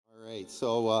Great.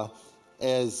 So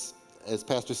as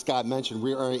Pastor Scott mentioned,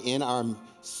 we are in our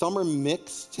summer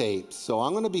mixtape. So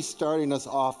I'm going to be starting us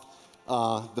off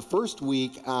the first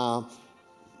week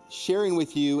sharing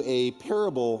with you a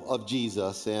parable of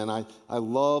Jesus. And I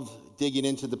love digging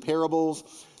into the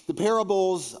parables. The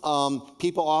parables,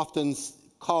 people often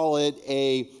call it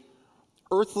a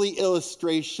earthly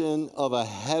illustration of a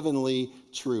heavenly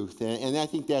truth. And I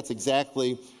think that's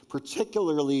exactly,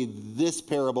 particularly this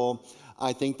parable,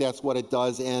 I think that's what it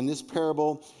does. And this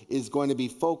parable is going to be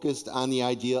focused on the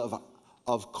idea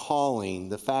of calling,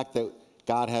 the fact that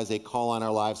God has a call on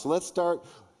our lives. So let's start,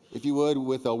 if you would,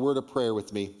 with a word of prayer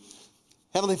with me.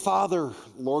 Heavenly Father,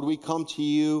 Lord, we come to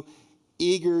you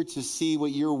eager to see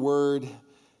what your word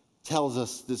tells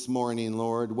us this morning,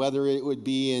 Lord, whether it would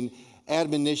be an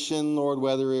admonition, Lord,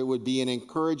 whether it would be an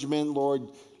encouragement, Lord,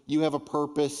 you have a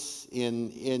purpose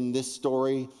in this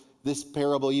story, this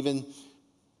parable, even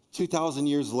 2,000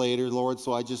 years later, Lord.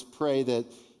 So I just pray that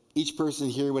each person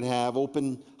here would have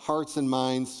open hearts and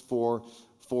minds for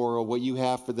what you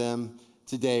have for them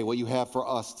today, what you have for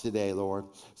us today, Lord.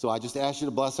 So I just ask you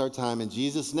to bless our time in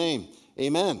Jesus' name.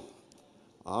 Amen.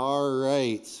 All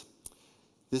right.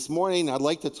 This morning, I'd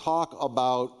like to talk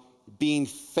about being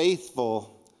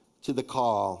faithful to the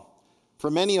call. For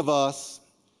many of us,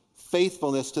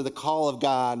 faithfulness to the call of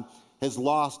God has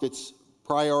lost its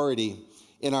priority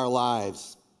in our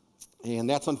lives. And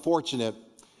that's unfortunate,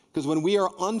 because when we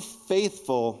are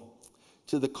unfaithful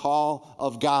to the call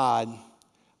of God,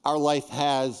 our life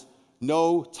has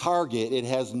no target. It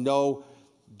has no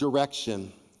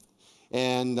direction.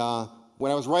 And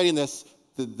when I was writing this,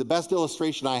 the best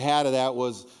illustration I had of that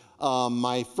was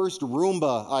my first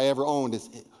Roomba I ever owned. Does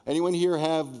anyone here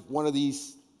have one of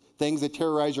these things that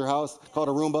terrorize your house called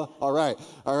a Roomba? All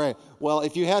right. Well,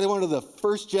 if you had one of the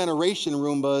first generation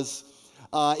Roombas,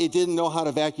 it didn't know how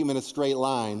to vacuum in a straight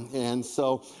line. And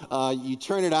so you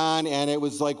turn it on, and it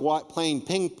was like playing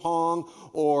ping pong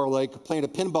or like playing a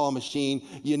pinball machine.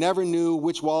 You never knew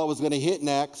which wall it was going to hit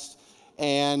next.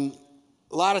 And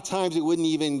a lot of times it wouldn't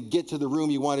even get to the room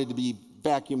you wanted to be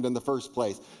vacuumed in the first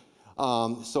place.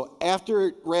 So after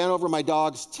it ran over my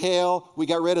dog's tail, we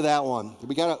got rid of that one.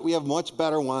 We have a much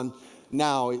better one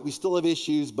now. We still have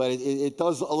issues, but it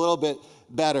does a little bit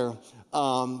better.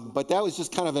 But that was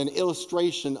just kind of an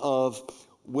illustration of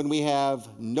when we have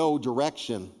no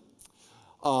direction.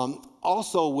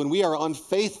 Also, when we are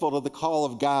unfaithful to the call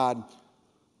of God,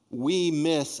 we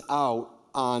miss out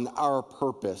on our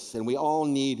purpose, and we all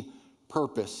need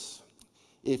purpose.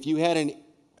 If you had a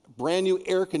brand new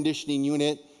air conditioning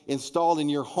unit installed in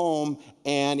your home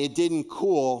and it didn't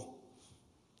cool,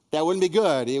 that wouldn't be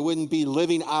good. It wouldn't be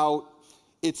living out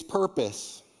its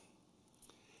purpose.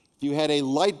 If you had a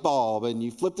light bulb and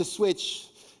you flip the switch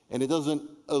and it doesn't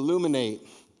illuminate,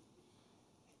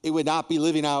 it would not be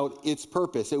living out its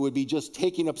purpose. It would be just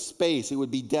taking up space. It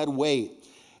would be dead weight.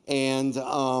 And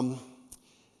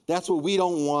that's what we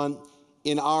don't want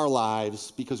in our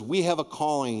lives, because we have a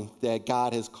calling that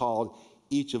God has called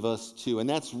each of us to. And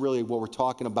that's really what we're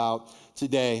talking about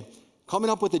today. Coming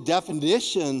up with a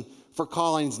definition for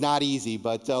calling is not easy,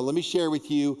 but let me share with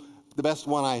you the best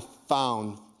one I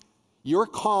found. Your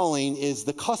calling is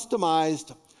the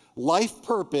customized life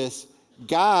purpose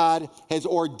God has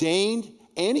ordained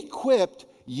and equipped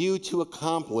you to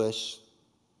accomplish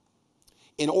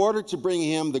in order to bring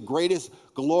him the greatest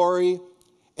glory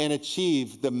and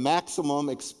achieve the maximum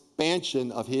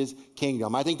expansion of his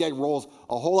kingdom. I think that rolls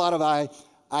a whole lot of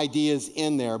ideas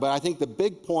in there, but I think the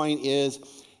big point is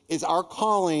our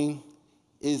calling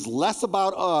is less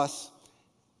about us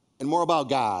and more about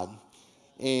God.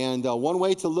 And one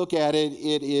way to look at it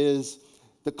is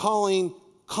the calling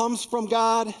comes from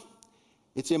God.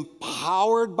 It's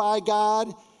empowered by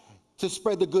God to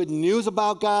spread the good news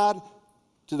about God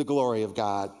to the glory of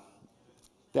God.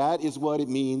 That is what it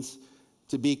means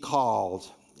to be called.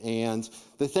 And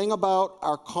the thing about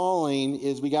our calling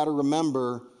is we got to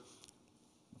remember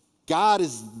God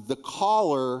is the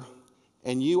caller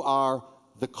and you are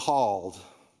the called.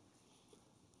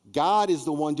 God is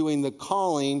the one doing the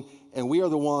calling and we are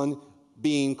the one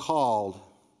being called.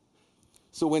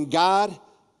 So when God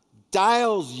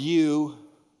dials you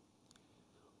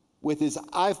with his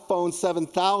iPhone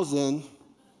 7000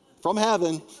 from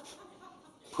heaven,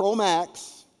 Pro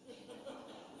Max,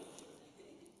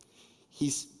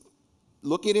 he's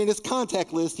looking in his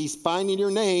contact list, he's finding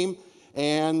your name,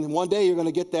 and one day you're going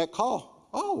to get that call.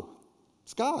 Oh,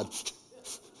 it's God.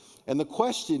 And the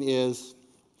question is,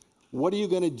 what are you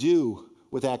going to do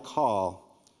with that call?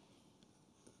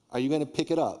 Are you going to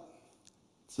pick it up?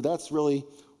 So that's really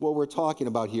what we're talking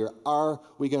about here. Are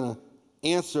we going to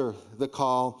answer the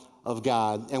call? of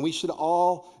God. And we should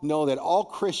all know that all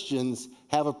Christians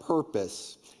have a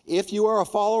purpose. If you are a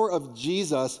follower of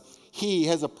Jesus, he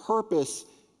has a purpose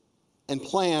and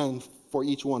plan for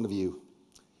each one of you.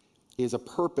 He has a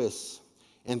purpose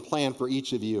and plan for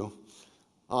each of you.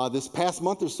 This past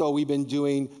month or so, we've been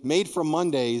doing Made for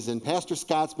Mondays, and Pastor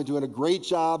Scott's been doing a great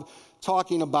job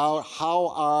talking about how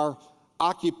our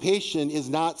occupation is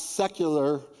not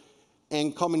secular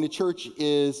and coming to church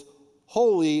is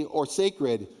holy or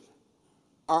sacred.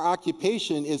 Our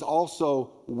occupation is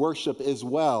also worship as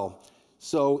well.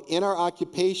 So in our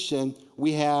occupation,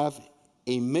 we have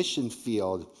a mission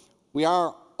field. We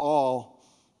are all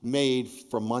made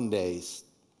for Mondays.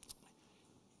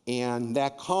 And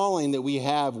that calling that we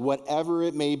have, whatever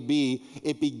it may be,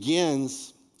 it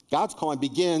begins, God's calling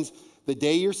begins the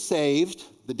day you're saved,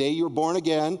 the day you're born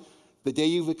again, the day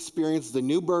you've experienced the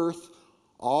new birth,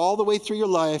 all the way through your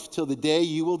life till the day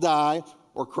you will die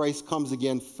or Christ comes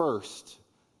again first.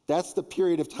 That's the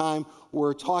period of time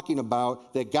we're talking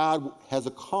about, that God has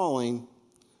a calling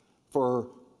for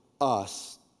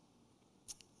us.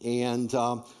 And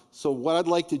so what I'd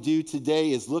like to do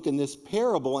today is look in this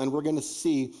parable, and we're going to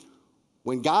see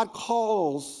when God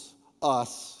calls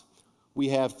us, we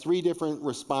have three different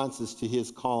responses to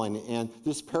his calling. And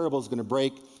this parable is going to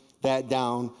break that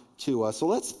down to us. So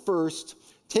let's first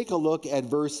take a look at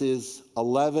verses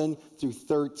 11 through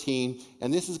 13.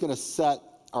 And this is going to set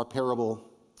our parable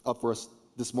up for us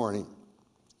this morning.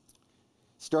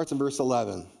 Starts in verse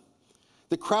 11.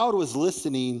 The crowd was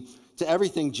listening to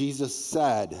everything Jesus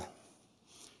said.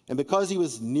 And because he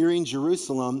was nearing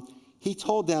Jerusalem, he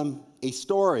told them a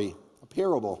story, a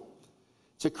parable,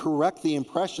 to correct the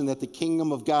impression that the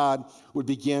kingdom of God would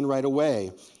begin right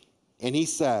away. And he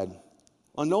said,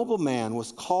 a nobleman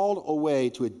was called away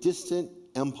to a distant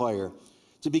empire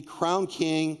to be crowned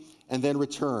king and then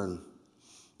return.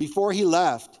 Before he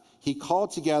left, he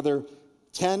called together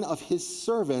 10 of his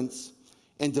servants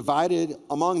and divided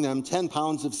among them 10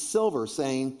 pounds of silver,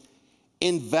 saying,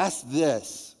 invest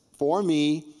this for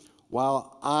me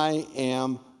while I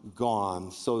am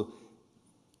gone. So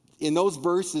in those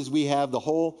verses, we have the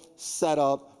whole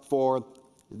setup for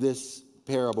this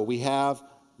parable. We have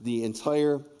the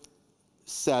entire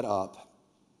setup.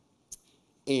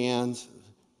 And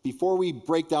before we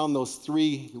break down those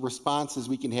three responses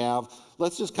we can have,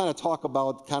 let's just kind of talk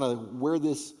about kind of where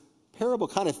this parable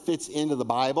kind of fits into the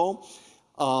Bible.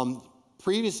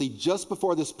 Previously, just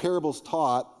before this parable's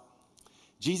taught,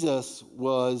 Jesus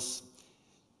was,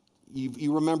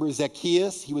 you remember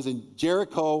Zacchaeus? He was in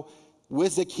Jericho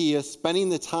with Zacchaeus, spending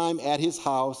the time at his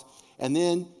house, and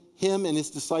then him and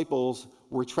his disciples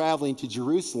were traveling to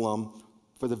Jerusalem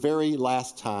for the very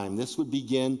last time. This would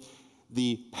begin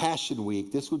the Passion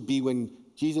Week. This would be when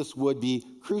Jesus would be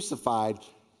crucified.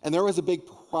 And there was a big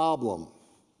problem.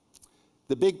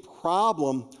 The big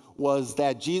problem was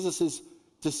that Jesus'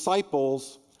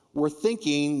 disciples were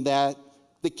thinking that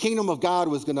the kingdom of God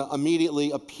was going to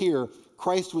immediately appear.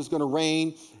 Christ was going to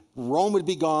reign. Rome would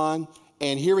be gone.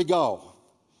 And here we go.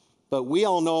 But we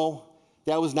all know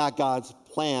that was not God's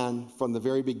plan from the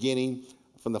very beginning,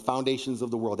 from the foundations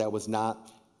of the world. That was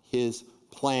not his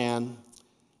plan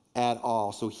at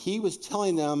all. So he was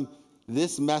telling them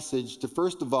this message to,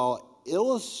 first of all,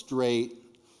 illustrate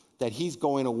that he's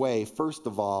going away, first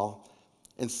of all.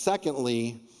 And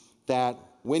secondly, that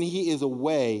when he is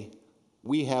away,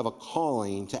 we have a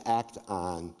calling to act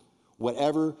on,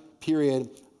 whatever period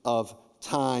of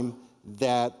time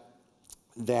that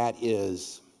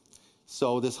is.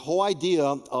 So this whole idea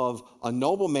of a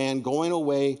nobleman going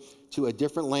away to a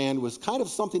different land was kind of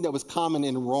something that was common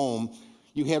in Rome.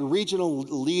 You had regional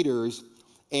leaders,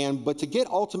 but to get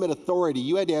ultimate authority,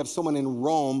 you had to have someone in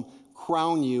Rome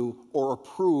crown you or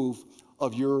approve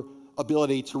of your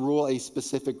ability to rule a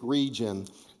specific region.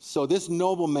 So this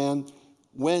nobleman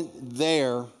went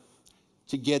there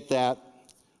to get that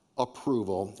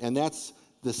approval. And that's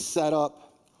the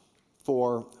setup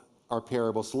for our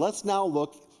parable. So let's now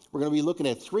look. We're going to be looking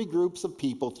at three groups of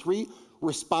people, three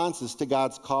responses to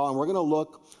God's call. And we're going to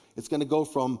look, it's going to go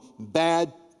from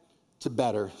bad to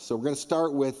better. So we're going to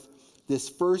start with this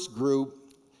first group.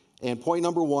 And point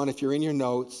number one, if you're in your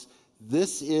notes,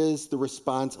 this is the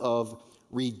response of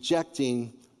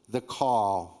rejecting the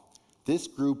call. This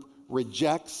group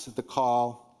rejects the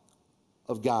call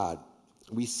of God.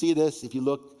 We see this if you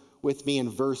look with me in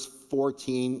verse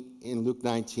 14 in Luke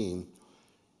 19.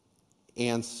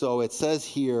 And so it says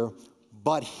here,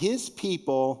 but his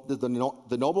people,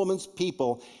 the nobleman's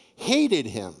people, hated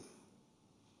him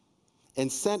and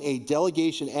sent a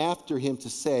delegation after him to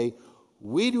say,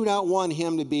 we do not want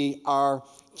him to be our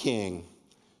king.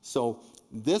 So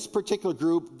this particular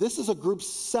group, this is a group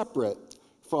separate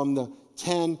from the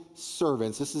 10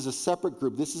 servants. This is a separate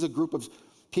group. This is a group of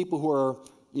people who are,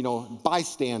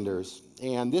 bystanders.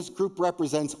 And this group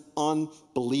represents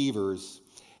unbelievers.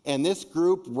 And this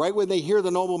group, right when they hear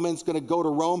the nobleman's going to go to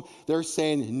Rome, they're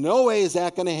saying, no way is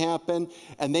that going to happen.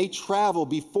 And they travel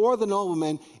before the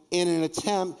nobleman in an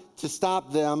attempt to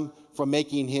stop them from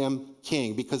making him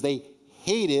king because they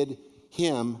hated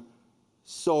him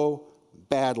so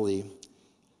badly.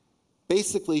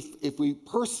 Basically, if we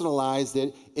personalized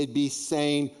it, it'd be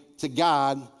saying to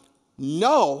God,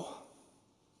 no,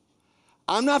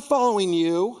 I'm not following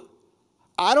you.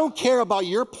 I don't care about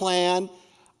your plan.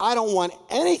 I don't want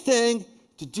anything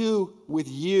to do with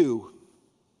you.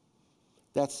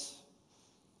 That's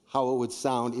how it would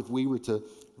sound if we were to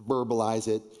verbalize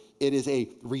it. It is a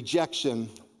rejection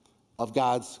of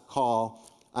God's call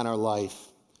on our life.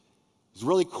 It was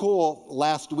really cool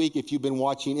last week if you've been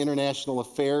watching international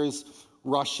affairs,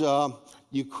 Russia,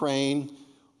 Ukraine.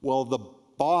 Well, the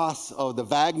boss of the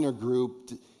Wagner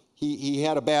group, he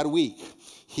had a bad week.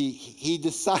 He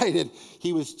decided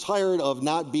he was tired of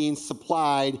not being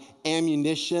supplied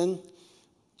ammunition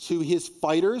to his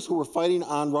fighters who were fighting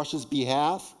on Russia's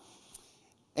behalf.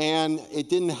 And it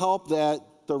didn't help that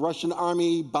the Russian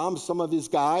army bombed some of his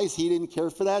guys. He didn't care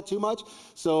for that too much.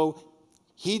 So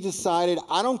he decided,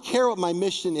 I don't care what my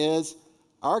mission is.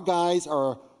 Our guys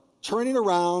are turning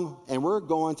around and we're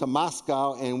going to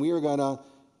Moscow and we are going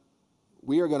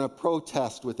to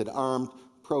protest with an armed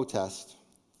protest.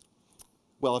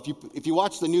 Well, if you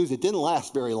watch the news, it didn't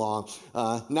last very long.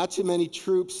 Not too many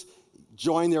troops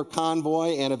joined their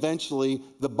convoy, and eventually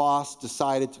the boss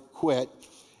decided to quit.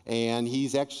 And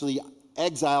he's actually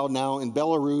exiled now in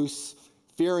Belarus,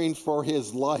 fearing for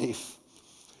his life.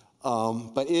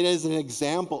 But it is an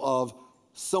example of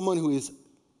someone who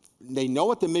they know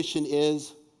what the mission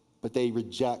is, but they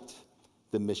reject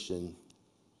the mission.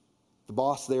 The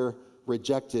boss there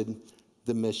rejected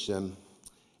the mission.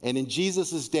 And in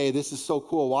Jesus' day, this is so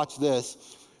cool. Watch this.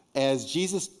 As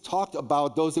Jesus talked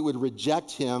about those that would reject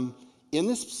him, in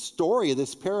this story,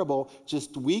 this parable,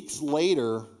 just weeks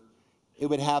later, it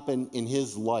would happen in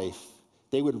his life.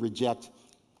 They would reject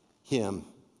him.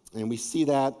 And we see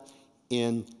that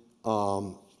in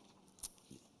John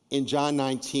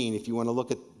 19. If you want to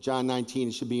look at John 19,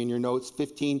 it should be in your notes,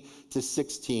 15 to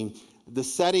 16. The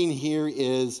setting here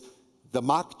is the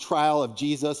mock trial of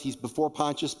Jesus. He's before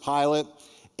Pontius Pilate,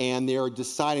 and they're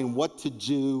deciding what to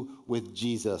do with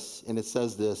Jesus. And it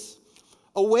says this,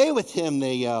 "Away with him,"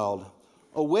 they yelled.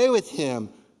 "Away with him.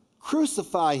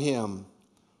 Crucify him."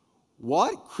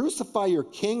 "What? Crucify your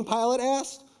king?" Pilate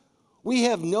asked. "We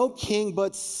have no king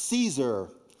but Caesar."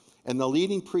 And the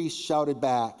leading priest shouted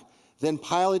back. Then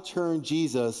Pilate turned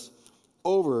Jesus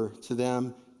over to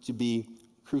them to be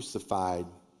crucified.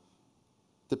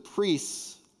 The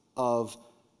priests of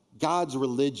God's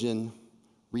religion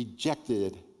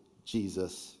rejected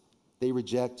Jesus. They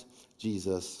reject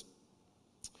Jesus.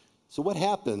 So what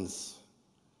happens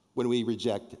when we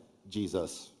reject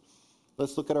Jesus?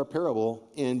 Let's look at our parable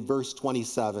in verse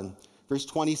 27. Verse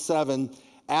 27,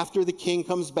 after the king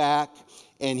comes back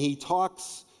and he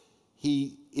talks,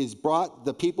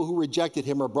 the people who rejected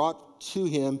him are brought to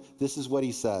him. This is what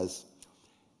he says.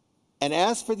 "And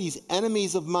as for these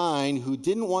enemies of mine who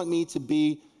didn't want me to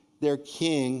be their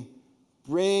king,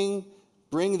 bring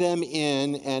them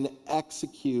in and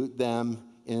execute them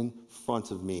in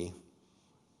front of me."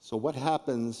 So what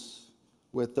happens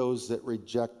with those that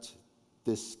reject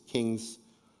this king's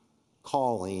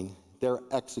calling? They're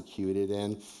executed,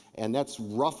 and that's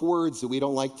rough words that we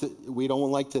don't like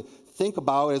to think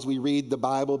about as we read the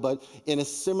Bible. But in a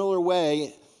similar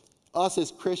way, us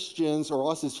as Christians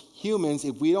or us as humans,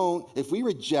 if we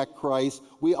reject Christ,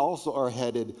 we also are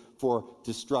headed for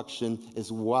destruction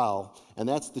as well. And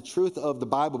that's the truth of the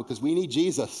Bible, because we need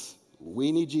Jesus.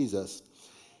 We need Jesus.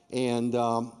 And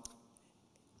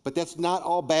but that's not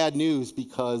all bad news,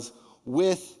 because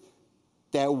with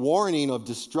that warning of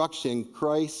destruction,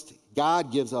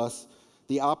 God gives us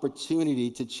the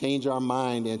opportunity to change our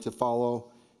mind and to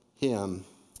follow him.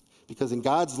 Because in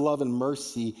God's love and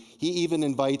mercy, he even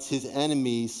invites his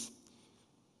enemies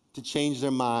to change their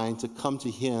mind, to come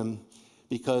to him,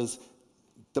 because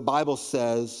the Bible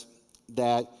says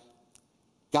that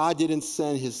God didn't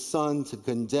send his son to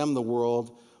condemn the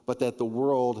world, but that the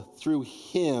world through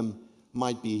him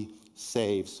might be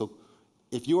saved. So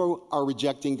if you are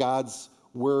rejecting God's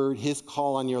word, his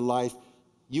call on your life,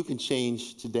 you can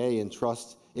change today and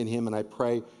trust in him, and I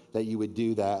pray that you would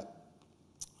do that.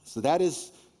 So that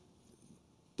is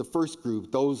the first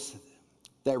group, those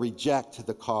that reject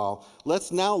the call.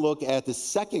 Let's now look at the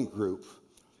second group,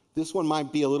 This one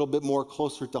might be a little bit more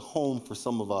closer to home for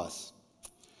some of us,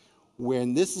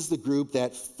 when this is the group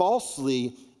that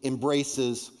falsely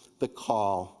embraces the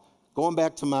call. Going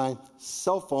back to my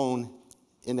cell phone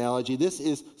analogy, this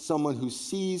is someone who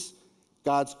sees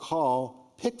God's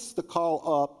call, picks the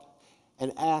call up,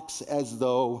 and acts as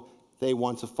though they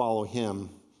want to follow him.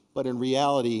 But in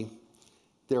reality,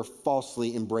 they're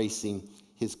falsely embracing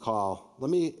his call.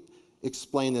 Let me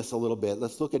explain this a little bit.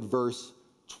 Let's look at verse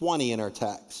 20 in our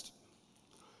text.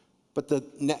 But the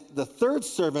third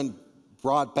servant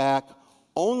brought back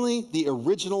only the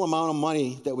original amount of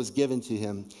money that was given to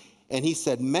him. And he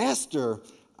said, "Master,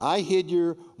 I hid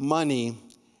your money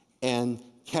and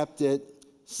kept it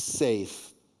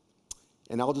safe."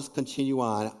 And I'll just continue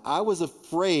on. "I was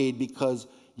afraid because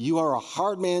you are a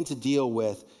hard man to deal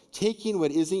with, taking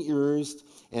what isn't yours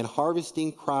and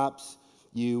harvesting crops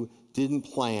you didn't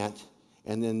plant."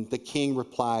 And then the king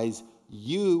replies,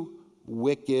 "You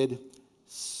wicked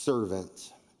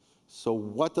servant." So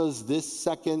what does this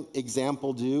second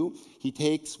example do? He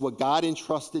takes what God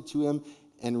entrusted to him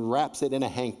and wraps it in a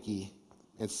hanky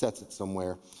and sets it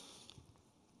somewhere.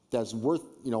 That's worth,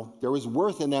 there was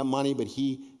worth in that money, but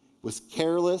he was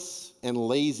careless and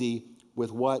lazy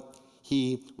with what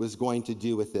he was going to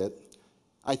do with it.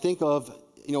 I think of,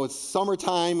 it's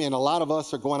summertime and a lot of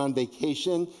us are going on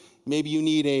vacation. Maybe you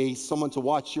need someone to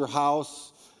watch your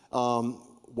house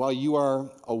while you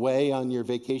are away on your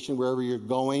vacation, wherever you're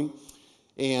going.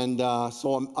 And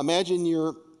so imagine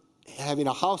you're having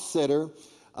a house sitter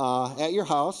at your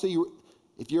house. So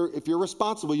if you're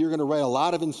responsible, you're going to write a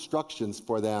lot of instructions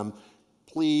for them.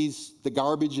 Please, the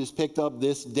garbage is picked up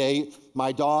this date.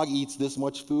 My dog eats this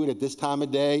much food at this time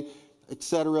of day, et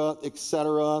cetera,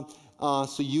 so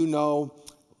you know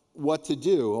what to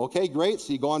do. Okay, great.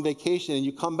 So you go on vacation and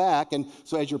you come back. And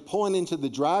so as you're pulling into the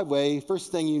driveway,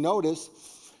 first thing you notice,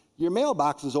 your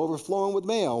mailbox is overflowing with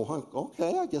mail.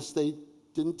 Okay, I guess they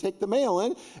didn't take the mail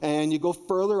in. And you go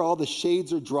further, all the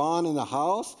shades are drawn in the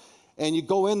house. And you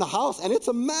go in the house and it's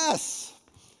a mess.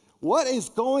 What is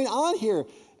going on here?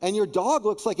 And your dog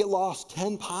looks like it lost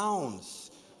 10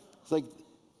 pounds. It's like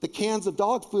the cans of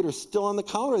dog food are still on the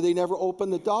counter. They never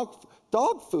opened the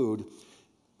dog food.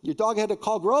 Your dog had to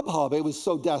call Grubhub. It was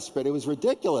so desperate. It was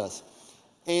ridiculous.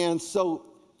 And so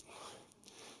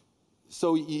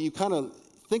you kind of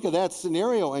think of that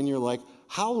scenario and you're like,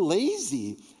 how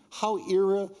lazy, how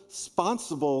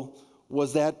irresponsible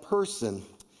was that person?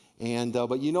 And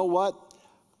but you know what?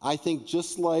 I think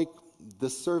just like the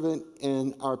servant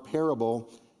in our parable,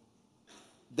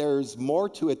 there's more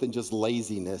to it than just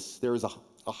laziness. There's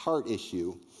a heart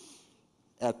issue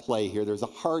at play here. There's a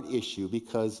heart issue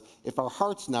because if our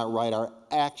heart's not right, our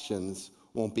actions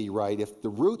won't be right. If the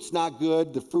root's not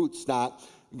good, the fruit's not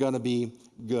going to be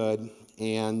good.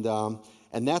 And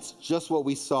that's just what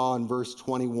we saw in verse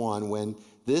 21 when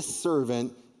this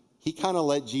servant, he kind of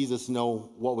let Jesus know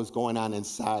what was going on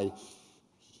inside.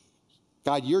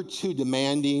 God, you're too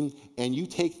demanding, and you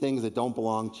take things that don't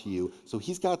belong to you. So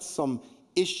he's got some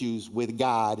issues with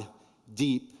God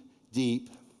deep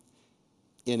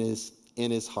in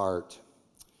his heart.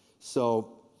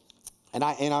 So, and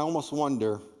I almost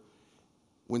wonder,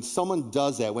 when someone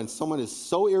does that, when someone is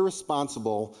so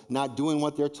irresponsible, not doing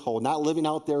what they're told, not living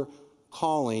out their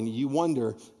calling, you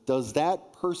wonder, does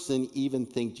that person even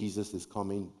think Jesus is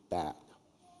coming back?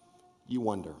 You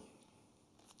wonder.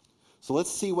 So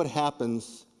let's see what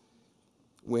happens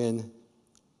when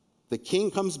the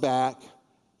king comes back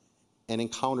and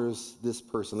encounters this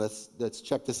person. Let's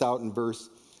check this out in verse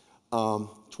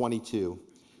 22.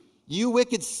 "You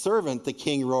wicked servant," the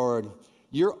king roared,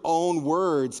 "your own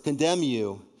words condemn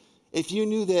you. If you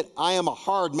knew that I am a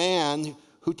hard man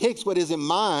who takes what isn't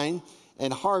mine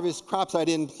and harvests crops I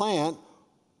didn't plant,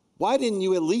 why didn't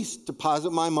you at least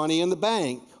deposit my money in the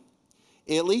bank?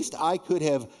 At least I could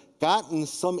have gotten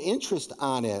some interest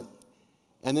on it."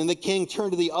 And then the king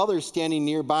turned to the others standing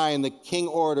nearby, and the king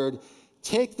ordered,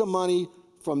 "Take the money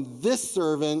from this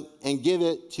servant and give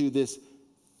it to this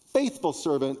faithful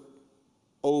servant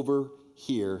over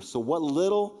here." So what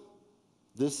little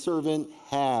this servant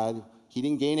had, he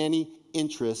didn't gain any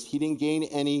interest. He didn't gain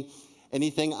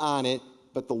anything on it,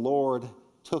 but the Lord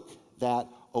took that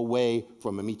away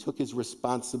from him. He took his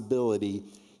responsibility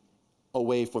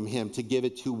away from him to give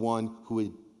it to one who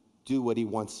would do what he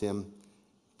wants him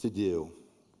to do.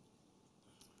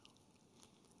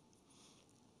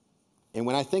 And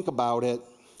when I think about it,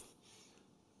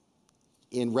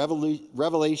 in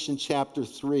Revelation chapter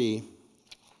 3,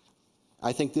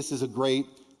 I think this is a great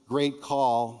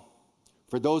call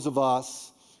for those of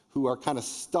us who are kind of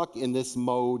stuck in this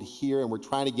mode here and we're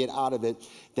trying to get out of it,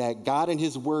 that God in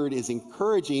his word is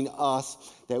encouraging us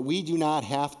that we do not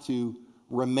have to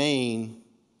remain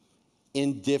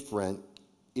indifferent,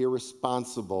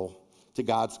 irresponsible to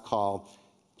God's call.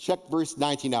 Check verse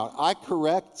 19 out. I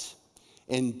correct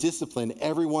and discipline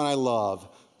everyone I love,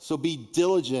 so be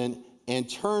diligent and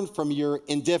turn from your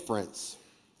indifference.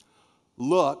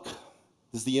 Look,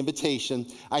 this is the invitation.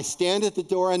 I stand at the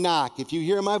door and knock. If you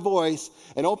hear my voice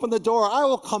and open the door, I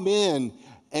will come in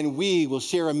and we will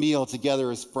share a meal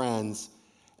together as friends.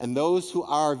 And those who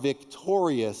are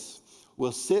victorious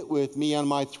will sit with me on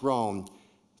my throne,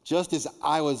 just as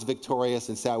I was victorious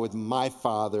and sat with my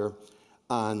Father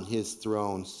on his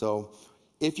throne. So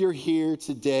if you're here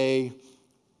today,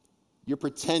 you're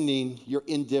pretending you're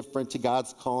indifferent to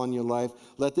God's call in your life,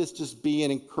 let this just be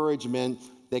an encouragement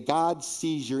that God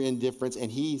sees your indifference and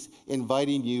he's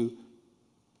inviting you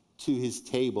to his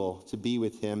table to be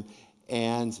with him.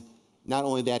 And not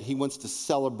only that, he wants to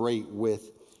celebrate with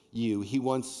you. He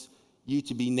wants you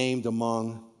to be named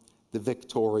among the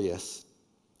victorious.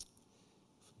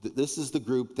 This is the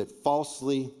group that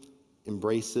falsely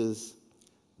embraces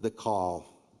the call.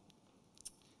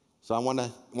 So I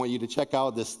want you to check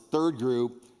out this third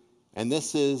group, and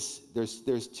this is,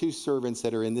 there's two servants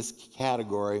that are in this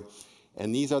category,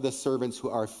 and these are the servants who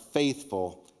are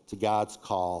faithful to God's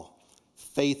call,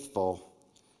 faithful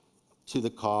to the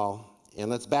call. And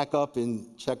let's back up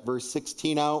and check verse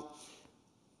 16 out.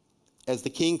 As the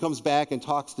king comes back and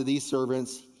talks to these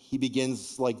servants, he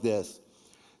begins like this.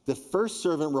 The first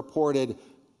servant reported,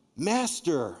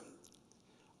 Master,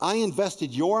 I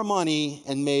invested your money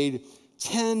and made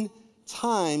 10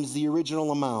 times the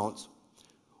original amount.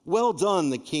 Well done,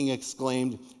 the king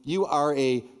exclaimed. You are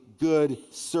a good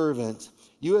servant.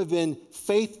 You have been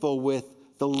faithful with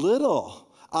the little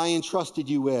I entrusted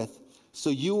you with, so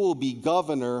you will be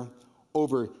governor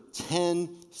over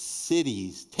 10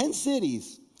 cities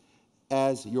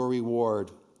as your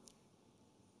reward.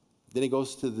 Then he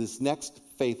goes to this next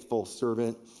faithful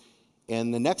servant,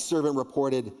 and the next servant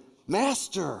reported,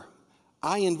 Master,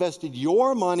 I invested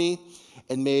your money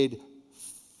and made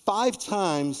 5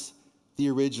 times the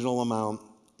original amount.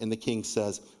 And the king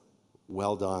says,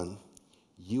 well done.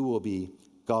 You will be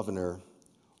governor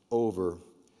over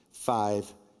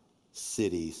 5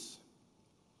 cities.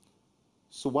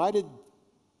 So why did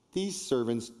these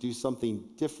servants do something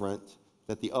different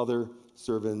that the other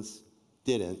servants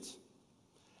didn't?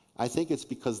 I think it's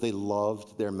because they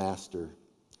loved their master.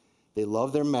 They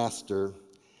loved their master,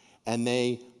 and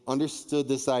they understood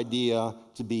this idea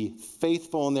to be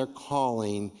faithful in their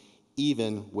calling,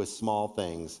 even with small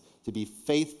things. To be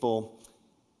faithful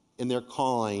in their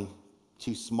calling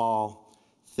to small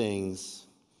things.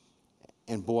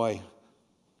 And boy,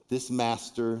 this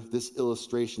master, this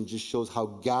illustration just shows how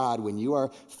God, when you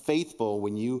are faithful,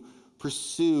 when you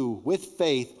pursue with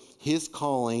faith his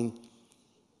calling,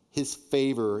 his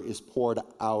favor is poured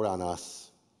out on us.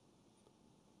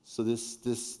 So this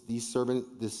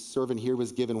servant here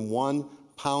was given 1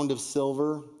 pound of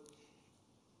silver.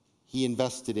 He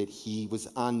invested it. He was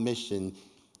on mission.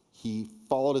 He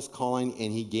followed his calling,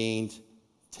 and he gained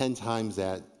 10 times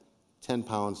that, 10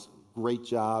 pounds. Great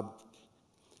job.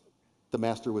 The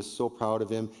master was so proud of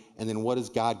him. And then what does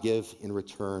God give in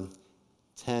return?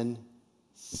 10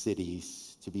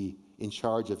 cities, to be in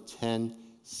charge of 10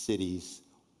 cities.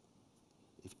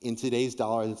 In today's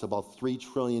dollars, it's about $3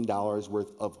 trillion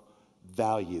worth of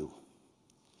value.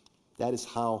 That is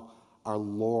how our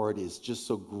Lord is just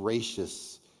so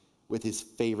gracious with his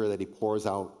favor that he pours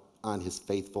out on his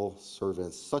faithful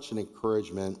servants. Such an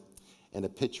encouragement and a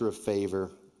picture of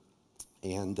favor.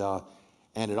 And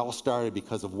it all started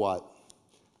because of what?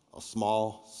 A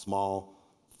small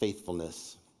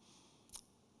faithfulness.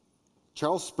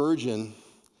 Charles Spurgeon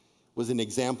was an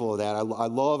example of that.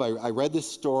 I read this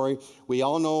story. We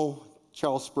all know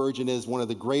Charles Spurgeon is one of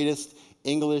the greatest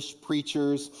English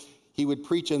preachers. He would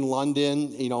preach in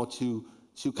London,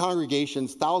 to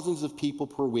congregations, thousands of people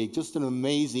per week. Just an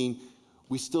amazing.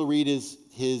 We still read his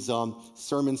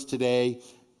sermons today.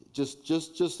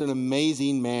 Just an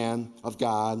amazing man of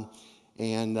God.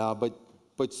 And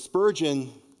but Spurgeon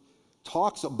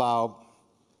talks about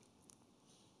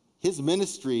his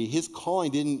ministry. His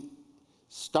calling didn't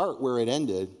start where it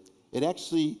ended. It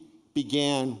actually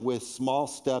began with small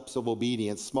steps of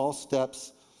obedience, small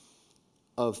steps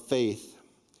of faith.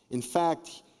 In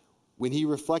fact, when he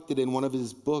reflected in one of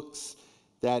his books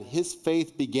that his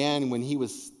faith began when he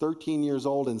was 13 years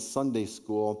old in Sunday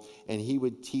school, and he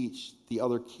would teach the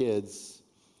other kids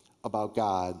about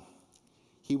God.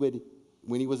 He would,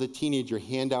 when he was a teenager,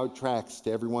 hand out tracts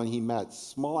to everyone he met,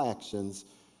 small actions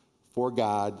for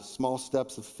God, small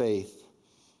steps of faith.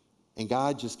 And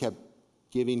God just kept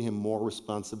giving him more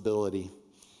responsibility.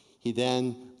 He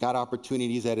then got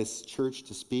opportunities at his church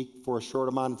to speak for a short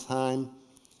amount of time.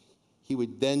 He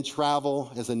would then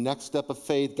travel as a next step of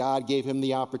faith. God gave him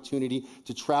the opportunity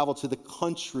to travel to the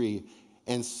country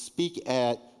and speak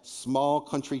at small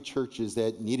country churches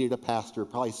that needed a pastor,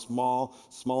 probably small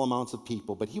amounts of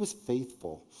people. But he was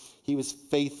faithful. He was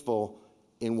faithful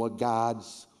in what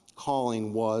God's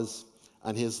calling was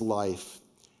on his life.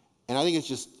 And I think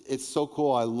it's so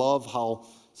cool. I love how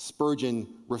Spurgeon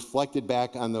reflected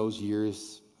back on those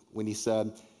years when he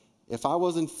said, if I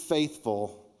wasn't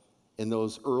faithful in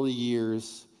those early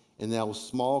years in that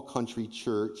small country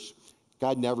church,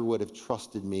 God never would have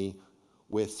trusted me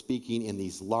with speaking in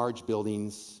these large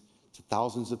buildings to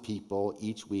thousands of people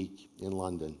each week in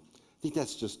London. I think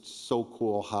that's just so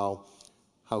cool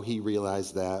how he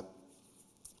realized that.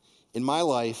 In my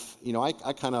life,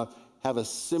 I kind of have a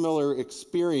similar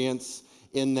experience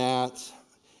in that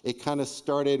it kind of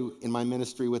started in my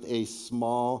ministry with a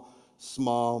small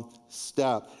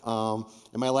step.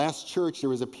 In my last church, there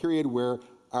was a period where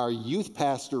our youth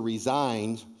pastor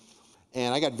resigned,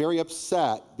 and I got very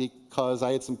upset because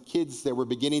I had some kids that were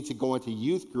beginning to go into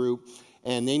youth group,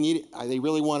 and they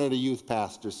really wanted a youth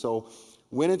pastor. So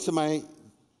went into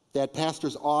that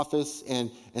pastor's office and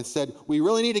said, we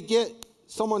really need to get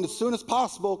someone as soon as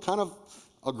possible, kind of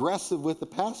aggressive with the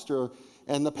pastor.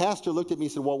 And the pastor looked at me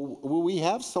and said, well, will we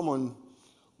have someone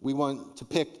we want to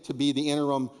pick to be the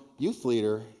interim youth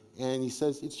leader? And he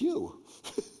says, it's you.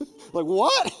 Like,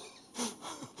 what?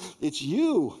 It's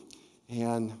you.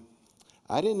 And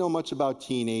I didn't know much about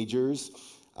teenagers.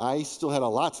 I still had a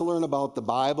lot to learn about the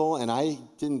Bible, and I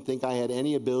didn't think I had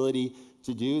any ability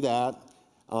to do that.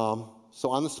 So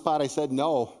on the spot, I said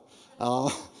no.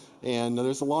 And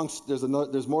there's more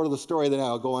to the story than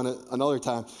I'll go on another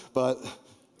time. But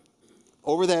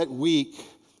over that week,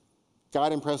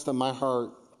 God impressed on my heart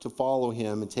to follow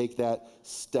him and take that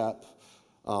step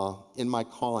in my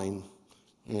calling.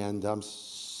 And I'm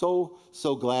so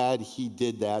glad he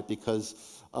did that, because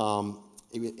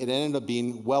it ended up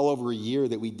being well over a year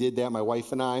that we did that, my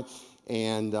wife and I.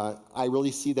 And I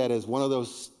really see that as one of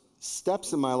those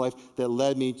steps in my life that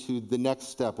led me to the next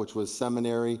step, which was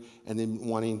seminary, and then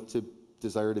wanting to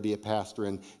desire to be a pastor,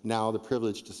 and now the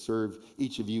privilege to serve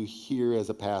each of you here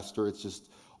as a pastor. It's just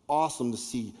awesome to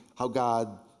see how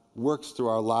God works through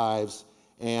our lives,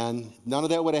 and none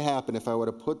of that would have happened if I would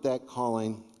have put that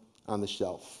calling on the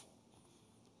shelf.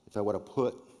 If I would have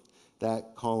put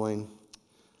that calling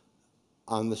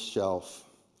on the shelf.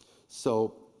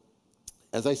 So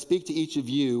as I speak to each of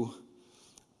you,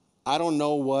 I don't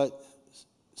know what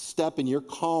step in your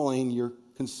calling you're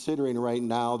considering right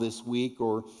now this week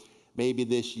or maybe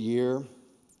this year.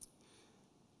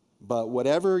 But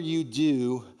whatever you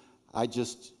do, I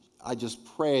just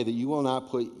pray that you will not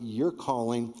put your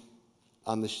calling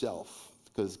on the shelf,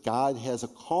 because God has a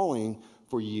calling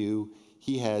for you.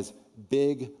 He has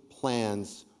big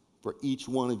plans for each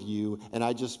one of you. And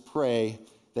I just pray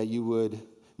that you would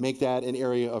make that an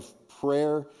area of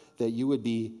prayer, that you would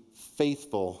be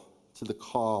faithful to the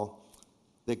call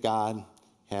that God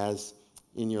has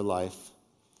in your life.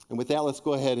 And with that, let's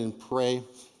go ahead and pray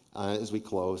as we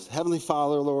close. Heavenly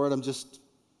Father, Lord, I'm just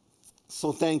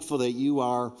so thankful that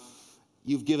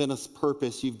you've given us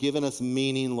purpose. You've given us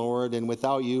meaning, Lord, and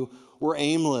without you, we're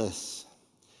aimless.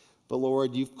 But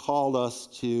Lord, you've called us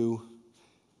to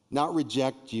not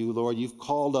reject you, Lord. You've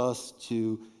called us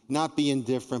to not be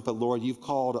indifferent, but Lord, you've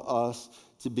called us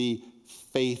to be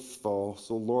faithful.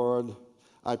 So Lord,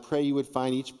 I pray you would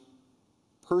find each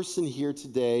person here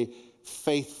today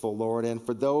faithful, Lord. And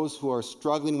for those who are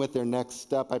struggling with their next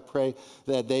step, I pray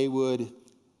that they would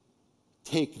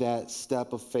take that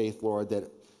step of faith, Lord,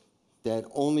 that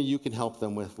only you can help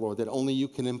them with, Lord, that only you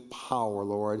can empower,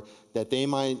 Lord, that they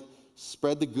might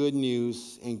spread the good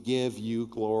news and give you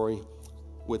glory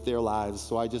with their lives.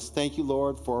 So I just thank you,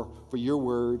 Lord, for your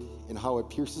word and how it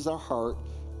pierces our heart,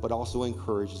 but also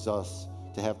encourages us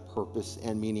to have purpose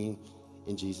and meaning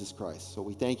in Jesus Christ. So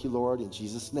we thank you, Lord. In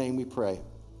Jesus' name we pray.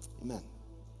 Amen.